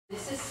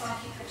this is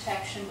psychic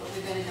protection, but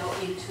we're going to go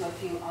into a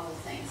few other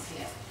things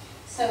here.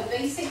 So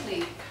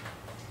basically,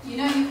 you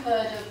know, you've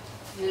heard of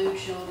blue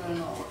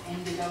children or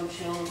indigo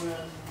children.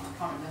 I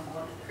can't remember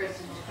what it is.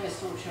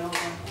 Crystal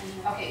children.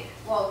 Okay,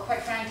 well,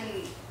 quite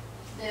frankly,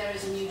 there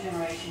is a new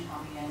generation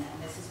coming in, and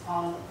this is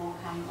part of the book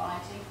I'm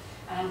writing,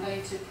 and I'm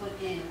going to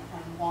put in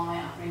why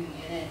I'm bringing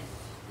it in.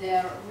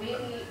 They're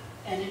really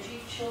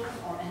energy children,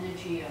 or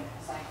energy,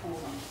 as I call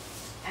them.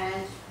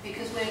 And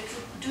because we're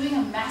doing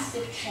a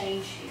massive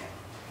change here,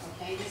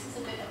 okay, this is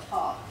a bit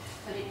apart,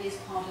 but it is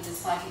part of the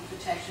psychic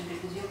protection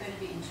because you're going to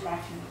be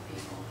interacting with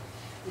people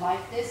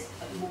like this,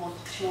 but more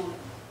children.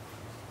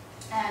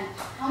 And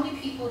how many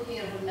people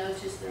here have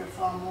noticed there are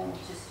far more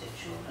autistic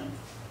children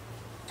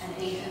and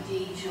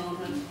ADD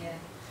children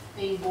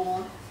being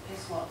born?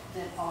 Guess what?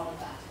 They're part of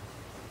that.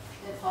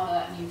 They're part of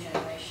that new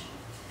generation.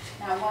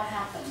 Now what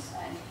happens,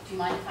 and do you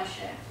mind if I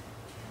share?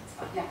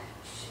 Yeah.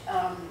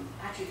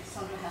 Actually,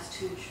 Cassandra has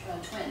two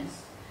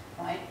twins,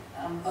 right?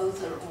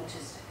 Both are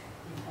autistic,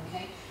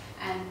 okay?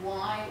 And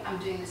why I'm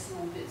doing this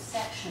little bit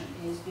section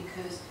is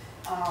because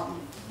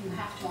you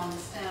have to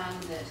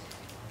understand that,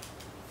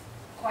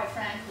 quite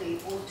frankly,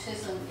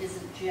 autism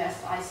isn't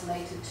just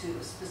isolated to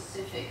a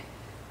specific,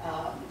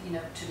 you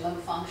know, to low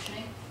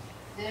functioning.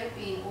 There have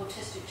been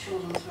autistic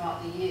children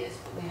throughout the years,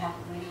 but we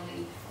haven't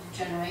really,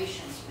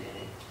 generations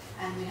really,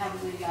 and we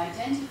haven't really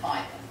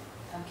identified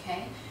them,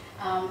 okay?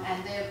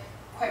 And they're,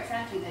 quite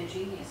frankly, they're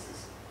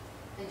geniuses.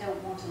 They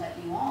don't want to let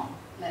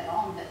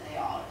on that they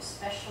are,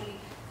 especially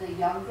the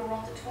younger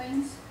of the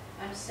twins,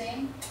 I'm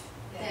seeing.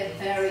 They're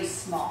very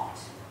smart,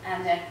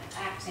 and they're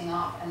acting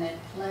up, and they're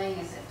playing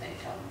as if they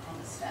don't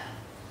understand.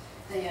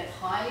 They are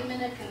highly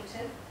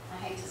manipulative, I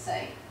hate to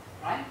say,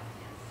 right?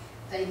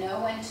 They know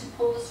when to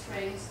pull the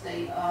strings,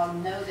 they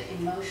know that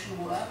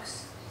emotion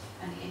works,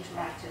 and the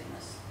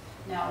interactiveness.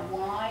 Now,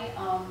 why?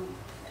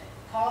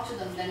 Part of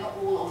them, they're not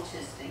all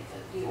autistic,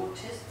 but the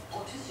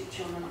autistic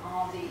children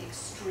are the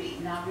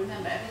extreme. Now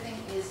remember,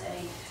 everything is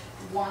a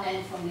one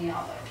end from the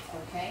other,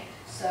 okay?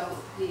 So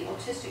the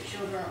autistic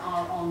children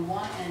are on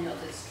one end of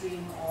the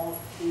extreme of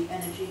the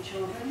energy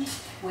children,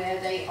 where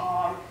they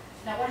are,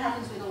 now what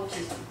happens with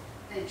autism?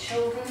 The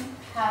children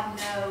have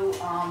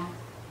no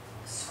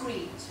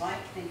screens, right?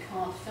 They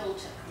can't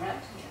filter,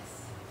 correct?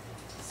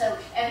 Yes. So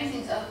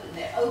everything's open,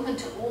 they're open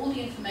to all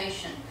the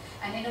information,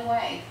 and in a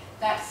way,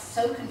 that's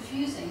so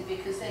confusing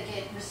because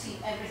they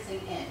receive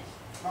everything in,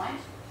 right?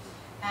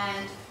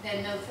 And there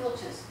are no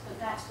filters, but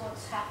that's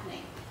what's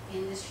happening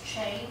in this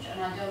change. And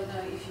I don't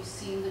know if you've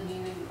seen the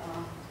new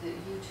the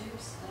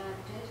YouTubes that I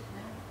did.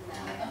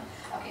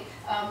 No? Okay.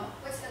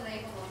 What's the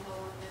label on the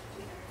one that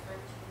we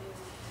referred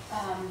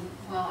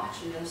to? Well,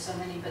 actually, there's so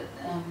many, but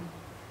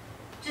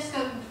just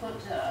go and put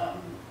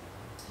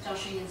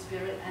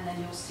Darshini-InSpirit, and then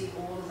you'll see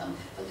all of them.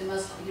 But the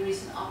most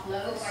recent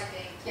uploads,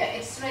 yeah,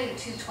 it's really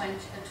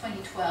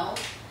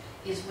 2012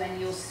 is when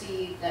you'll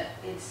see that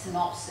it's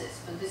synopsis,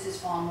 but this is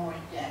far more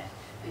in depth.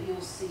 But you'll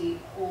see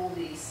all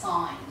the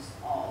signs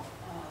of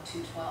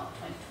 2012,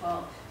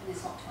 but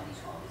it's not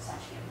 2012, it's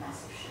actually a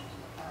massive shift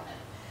in the planet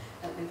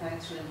that we're going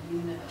through in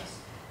the universe.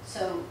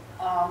 So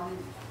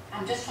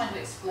I'm just trying to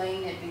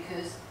explain it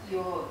because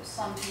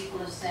some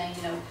people are saying,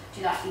 you know,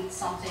 did I eat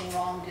something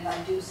wrong? Did I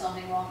do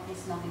something wrong?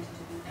 It's nothing to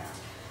do with that.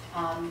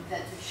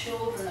 That the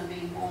children are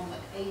being born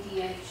with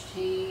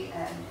ADHD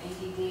and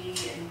ADD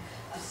and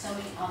so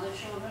many other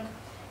children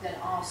that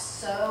are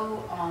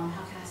so, how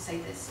can I say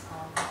this,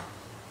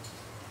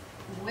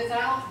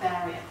 without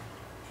barrier,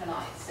 can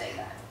I say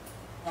that,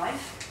 right?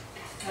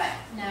 Right.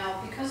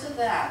 Now, because of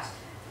that,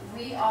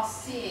 we are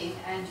seeing,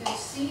 and you'll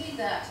see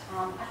that,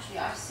 actually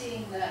I'm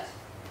seeing that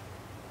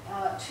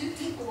two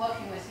people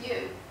working with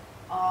you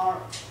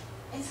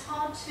it's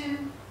hard to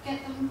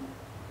get them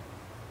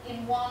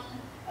in one,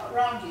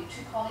 around you,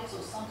 two colleagues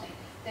or something.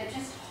 They're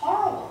just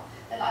horrible.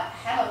 They're like,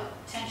 hello,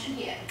 attention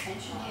here, like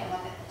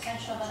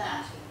attention of an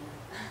ant.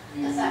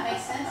 Does that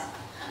make sense?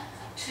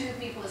 Two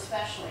people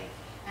especially.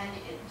 And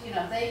you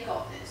know, they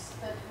got this,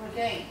 but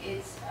again,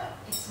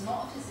 it's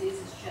not a disease,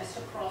 it's just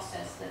a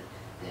process that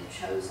they've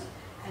chosen.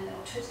 And the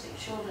autistic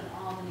children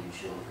are the new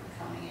children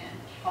coming in,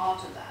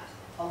 part of that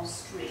whole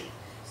stream.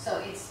 So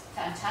it's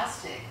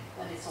fantastic,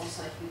 but it's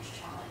also a huge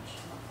challenge,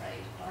 I'm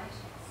afraid, right?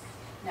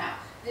 Now,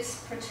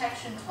 this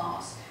protection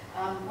class,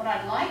 what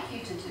I'd like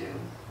you to do,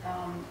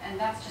 and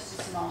that's just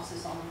a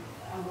synopsis on,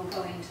 and we'll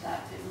go into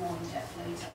that a bit more in depth later.